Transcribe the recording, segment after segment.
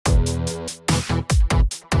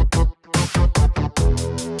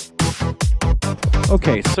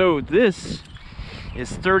Okay, so this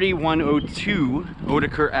is 3102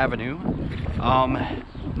 Otokar Avenue.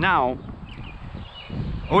 Now,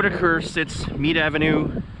 Otokar sits Mead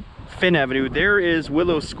Avenue, Finn Avenue. There is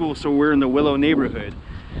Willow School, so we're in the Willow neighborhood.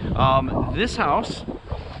 This house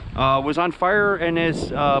was on fire and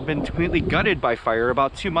has been completely gutted by fire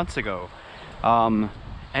about 2 months ago.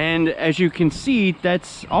 And as you can see,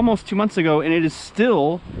 that's almost 2 months ago, and it is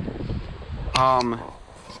still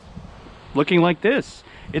looking like this.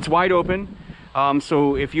 It's wide open.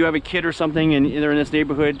 So if you have a kid or something and they're in this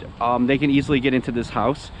neighborhood, they can easily get into this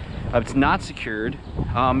house. It's not secured.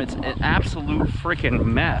 It's an absolute freaking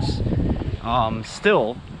mess.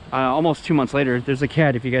 Still, almost 2 months later, there's a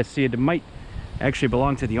cat. If you guys see it, it might actually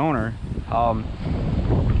belong to the owner. At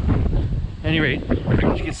any rate,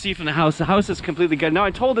 as you can see from the house is completely gutted. Now,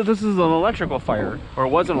 I told that this is an electrical fire, or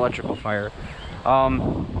was an electrical fire.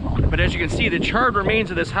 But as you can see, the charred remains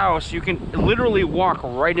of this house, you can literally walk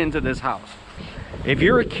right into this house. If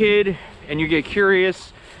you're a kid and you get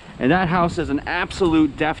curious, and that house is an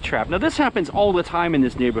absolute death trap. Now, this happens all the time in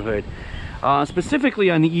this neighborhood, specifically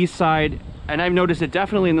on the east side, and I've noticed it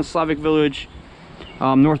definitely in the Slavic Village,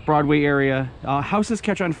 North Broadway area. Houses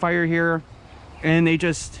catch on fire here, and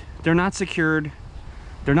they're not secured,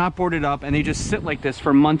 they're not boarded up, and they just sit like this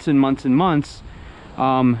for months and months and months.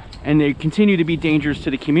 And they continue to be dangerous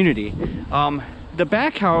to the community. The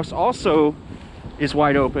back house also is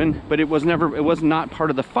wide open, but it was not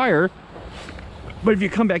part of the fire. But if you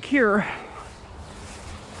come back here,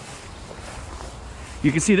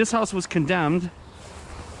 you can see this house was condemned,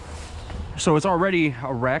 so it's already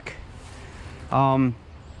a wreck. So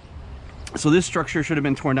this structure should have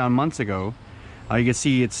been torn down months ago. You can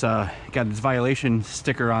see it's got its violation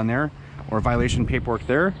sticker on there, or violation paperwork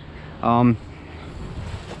there.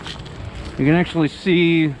 You can actually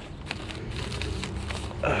see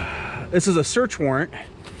this is a search warrant,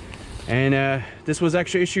 and this was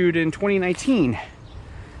actually issued in 2019.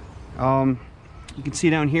 You can see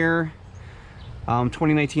down here,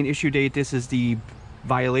 2019 issue date. This is the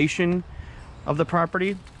violation of the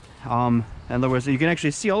property. In other words, you can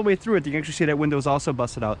actually see all the way through it. You can actually see that window is also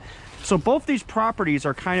busted out. So both these properties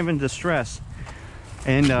are kind of in distress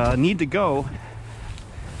and need to go.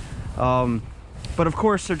 But of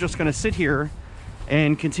course, they're just going to sit here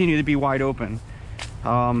and continue to be wide open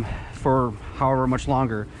for however much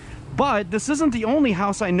longer. But this isn't the only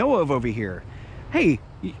house I know of over here. Hey,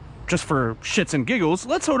 just for shits and giggles,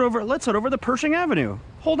 let's head over the Pershing Avenue.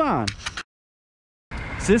 Hold on.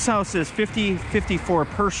 So this house is 5054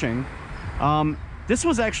 Pershing. This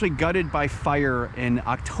was actually gutted by fire in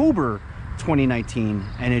October 2019,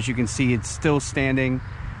 and as you can see, it's still standing.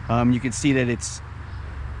 You can see that it's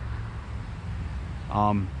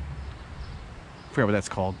I forgot what that's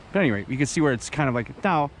called, but anyway, you can see where it's kind of like.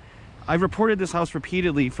 Now, I've reported this house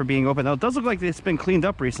repeatedly for being open. Now, it does look like it's been cleaned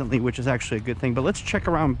up recently, which is actually a good thing, but let's check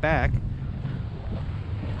around back.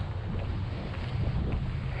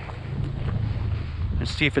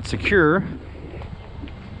 Let's see if it's secure.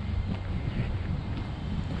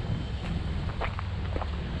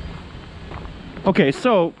 Okay,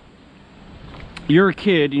 so you're a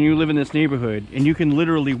kid and you live in this neighborhood, and you can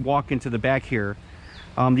literally walk into the back here.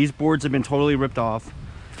 These boards have been totally ripped off.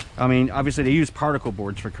 I mean, obviously they use particle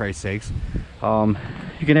boards, for Christ's sakes. You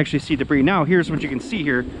can actually see debris. Now, here's what you can see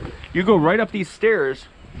here. You go right up these stairs,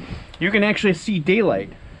 you can actually see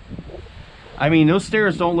daylight. I mean, those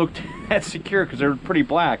stairs don't look that secure because they're pretty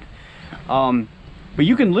black. But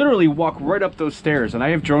you can literally walk right up those stairs, and I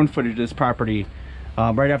have drone footage of this property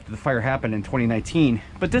right after the fire happened in 2019.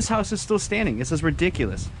 But this house is still standing. This is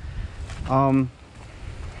ridiculous.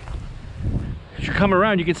 As you come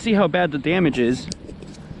around, you can see how bad the damage is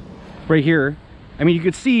right here. I mean, you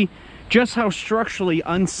can see just how structurally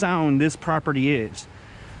unsound this property is,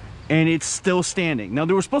 and it's still standing. Now,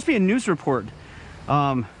 there was supposed to be a news report that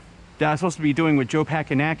I was supposed to be doing with Joe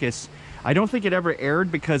Pakinakis. I don't think it ever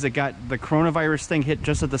aired because it got the coronavirus thing hit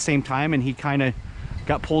just at the same time, and he kind of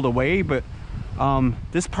got pulled away. But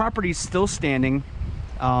this property is still standing.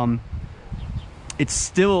 It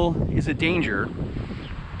still is a danger,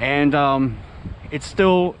 and it's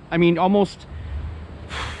still, I mean, almost,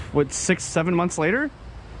 what, 6-7 months later?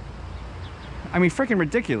 I mean, freaking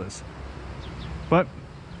ridiculous. But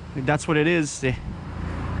that's what it is.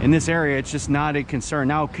 In this area, it's just not a concern.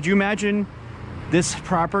 Now, could you imagine this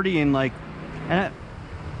property in, like,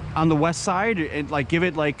 on the west side, and like give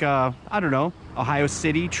it like, I don't know, Ohio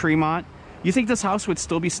City, Tremont? You think this house would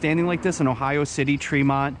still be standing like this in Ohio City,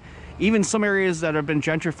 Tremont, even some areas that have been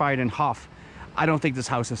gentrified in Huff? I don't think this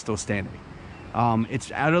house is still standing.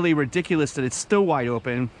 It's utterly ridiculous that it's still wide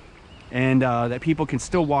open, and that people can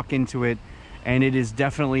still walk into it and it is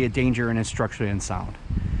definitely a danger and it's structurally unsound.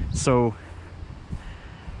 So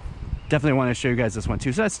definitely want to show you guys this one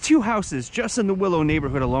too. So that's 2 houses just in the Willow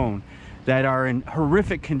neighborhood alone that are in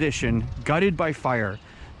horrific condition, gutted by fire,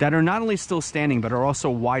 that are not only still standing but are also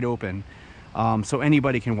wide open, so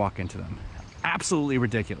anybody can walk into them. Absolutely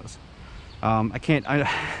ridiculous. I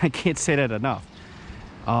can't say that enough.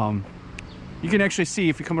 You can actually see,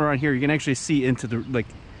 if you come around here, you can actually see into the, like,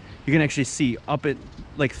 you can actually see up it,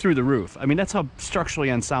 like, through the roof. I mean, that's how structurally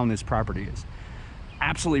unsound this property is.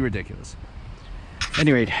 Absolutely ridiculous.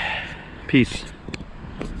 Anyway, peace.